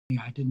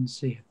I didn't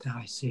see it. Now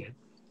I see it.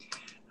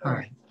 All Sure.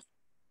 right.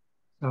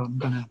 So I'm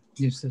going to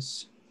use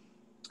this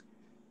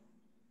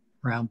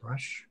round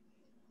brush,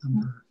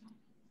 number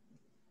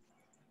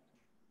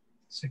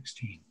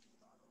 16.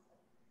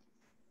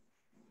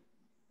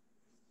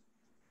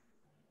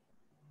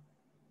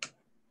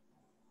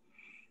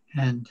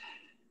 And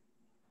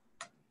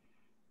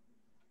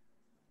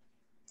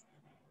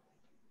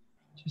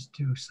just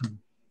do some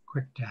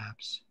quick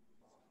dabs.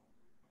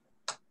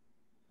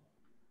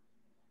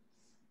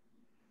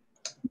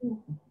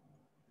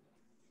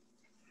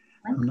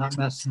 I'm not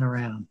messing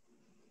around.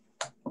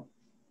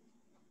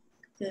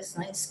 Those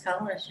nice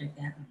colors you're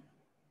getting.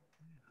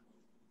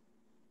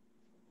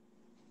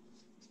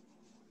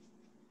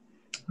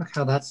 Look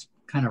how that's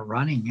kind of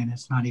running and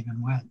it's not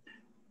even wet.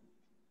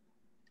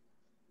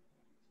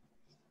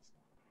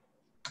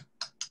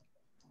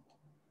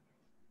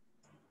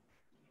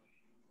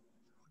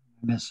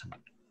 What am I missing?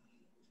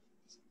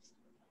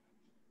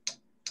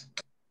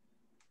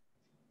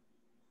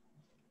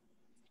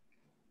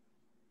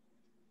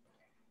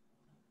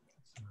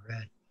 Some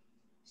red.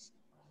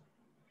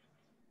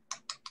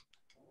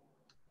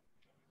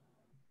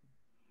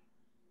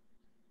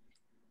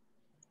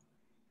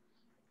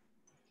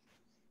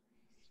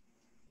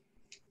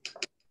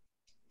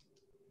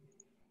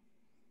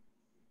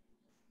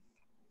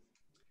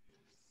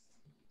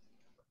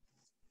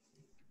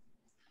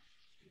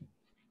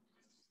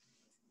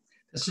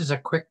 This is a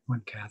quick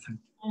one, Catherine.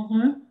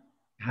 Mm-hmm.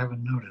 I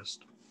haven't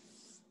noticed.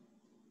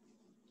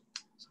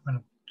 So I'm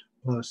going to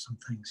blow some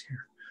things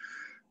here.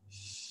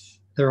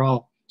 They're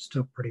all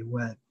still pretty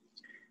wet.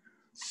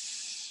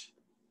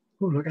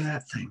 Oh, look at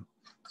that thing.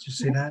 Did you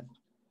see that?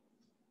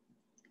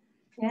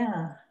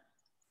 Yeah.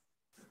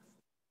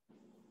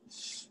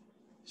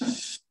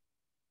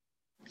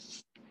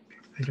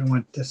 I don't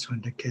want this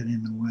one to get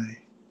in the way.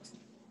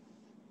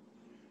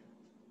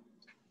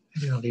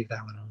 Maybe I'll leave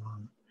that one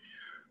alone.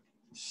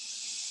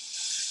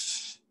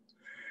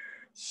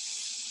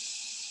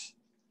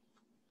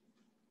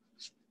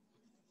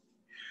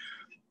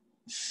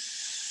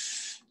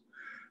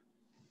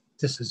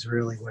 This is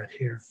really wet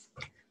here.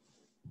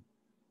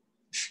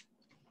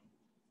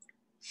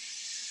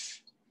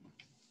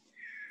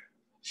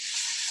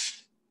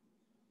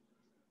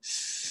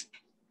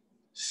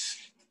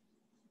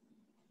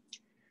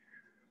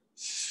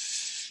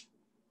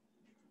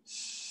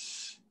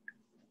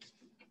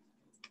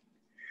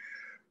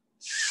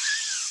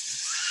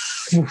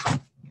 Oof.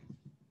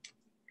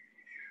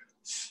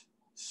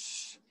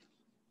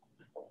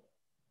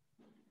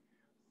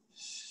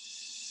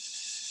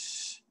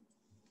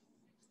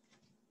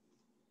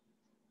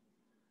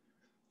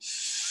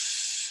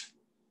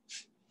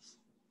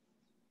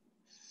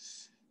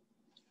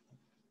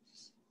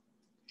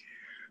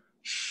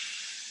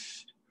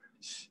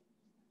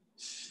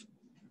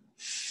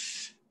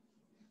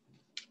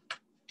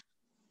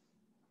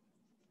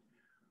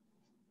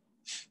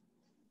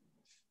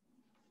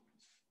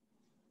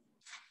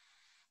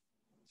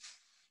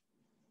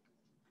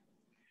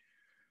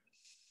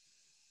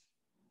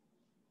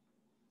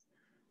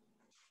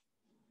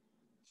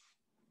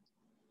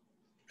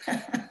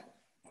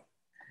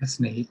 That's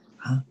neat,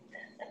 huh?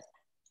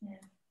 Yeah.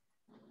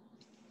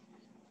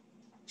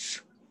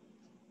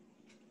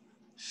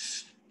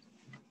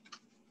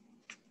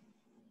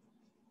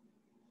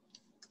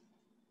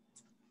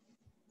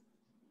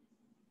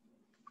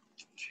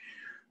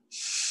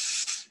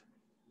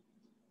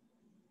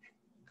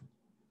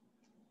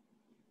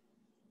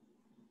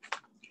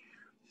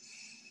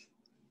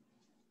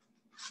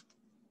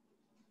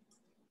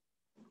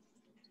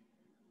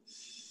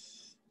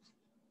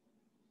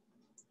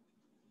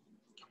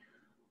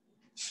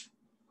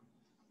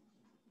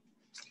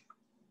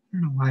 I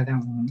don't know why that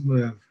won't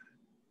move.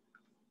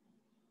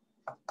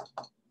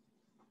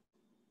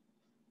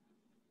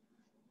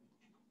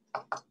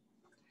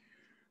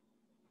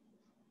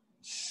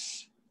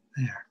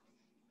 There.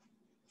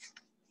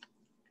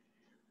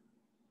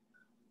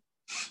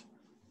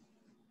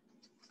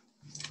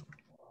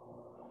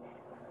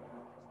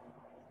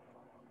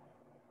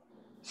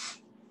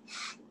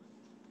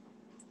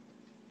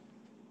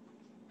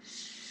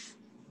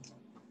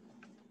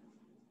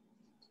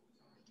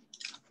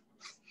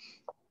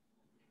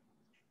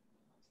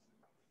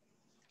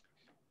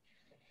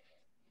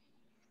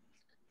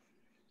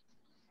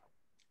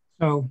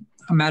 So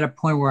I'm at a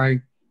point where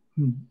I'm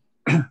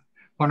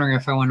wondering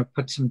if I want to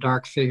put some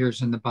dark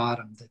figures in the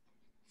bottom that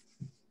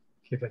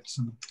give it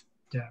some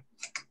depth.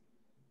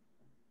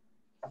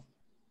 What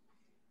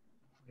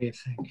do you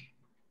think?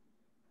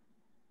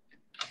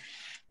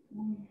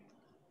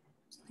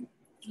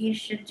 You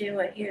should do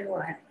what you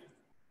want.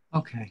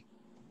 Okay.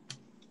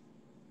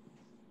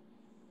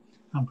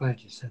 I'm glad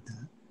you said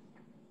that.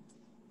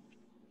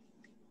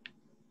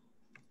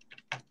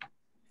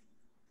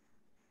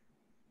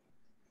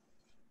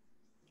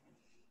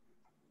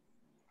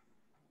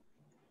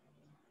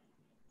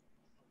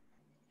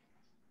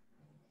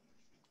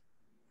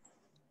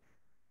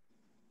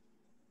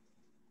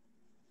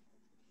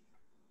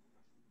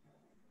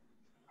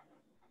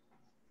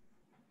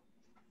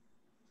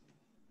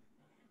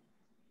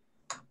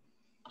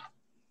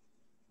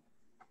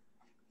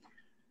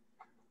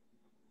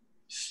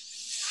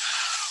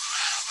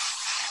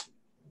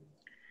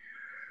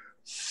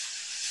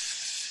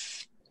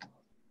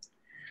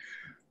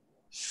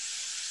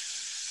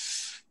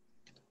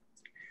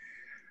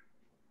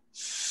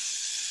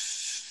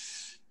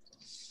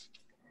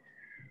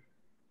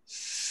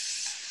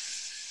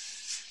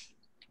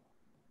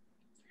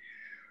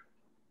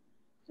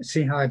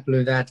 See how I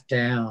blew that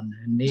down,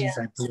 and these Yeah.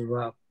 I blew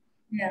up.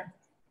 Yeah.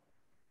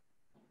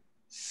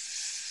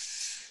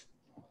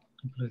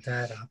 I blew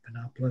that up, and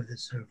I'll blow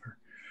this over.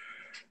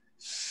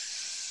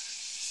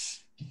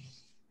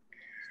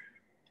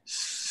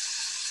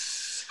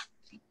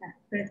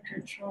 Good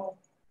control.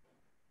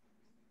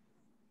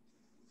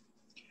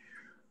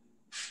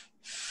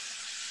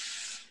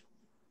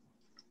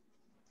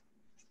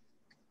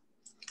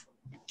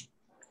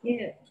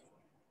 Yeah.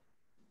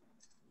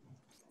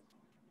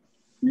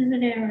 Move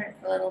it over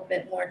a little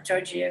bit more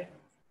towards you.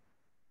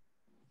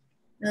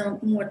 A little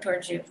more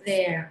towards you.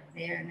 There.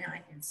 Now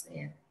I can see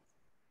it.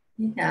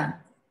 Yeah.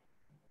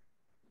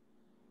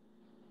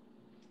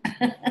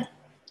 Yeah,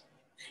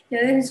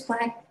 those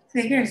black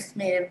figures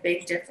made a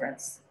big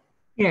difference.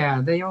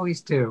 Yeah, they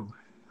always do.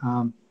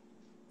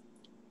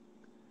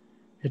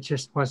 It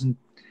just wasn't,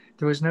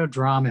 there was no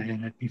drama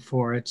in it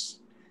before.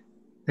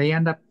 They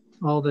end up,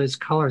 all those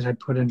colors I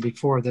put in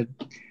before that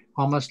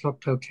almost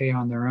looked okay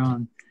on their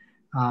own,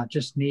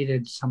 just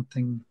needed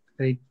something.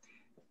 They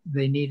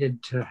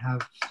needed to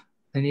have,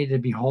 they needed to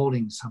be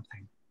holding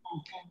something.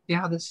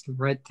 Yeah, this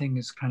red thing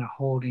is kind of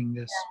holding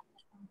this.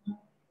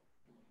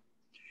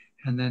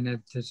 And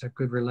then there's a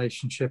good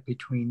relationship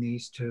between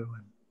these two.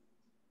 And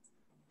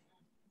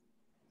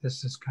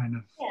this is kind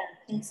of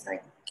it's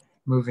like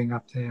moving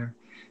up there.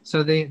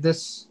 So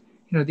these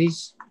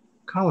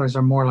colors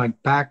are more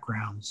like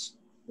backgrounds.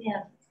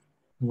 Yeah.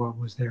 What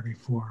was there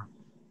before.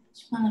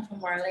 Each one of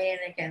them are laying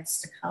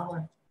against the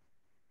color.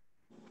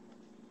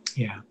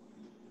 Yeah.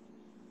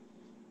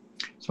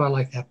 So I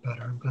like that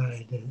better. I'm glad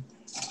I did.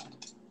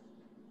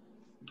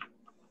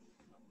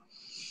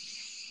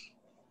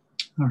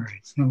 All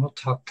right. So we'll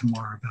talk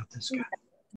tomorrow about this guy.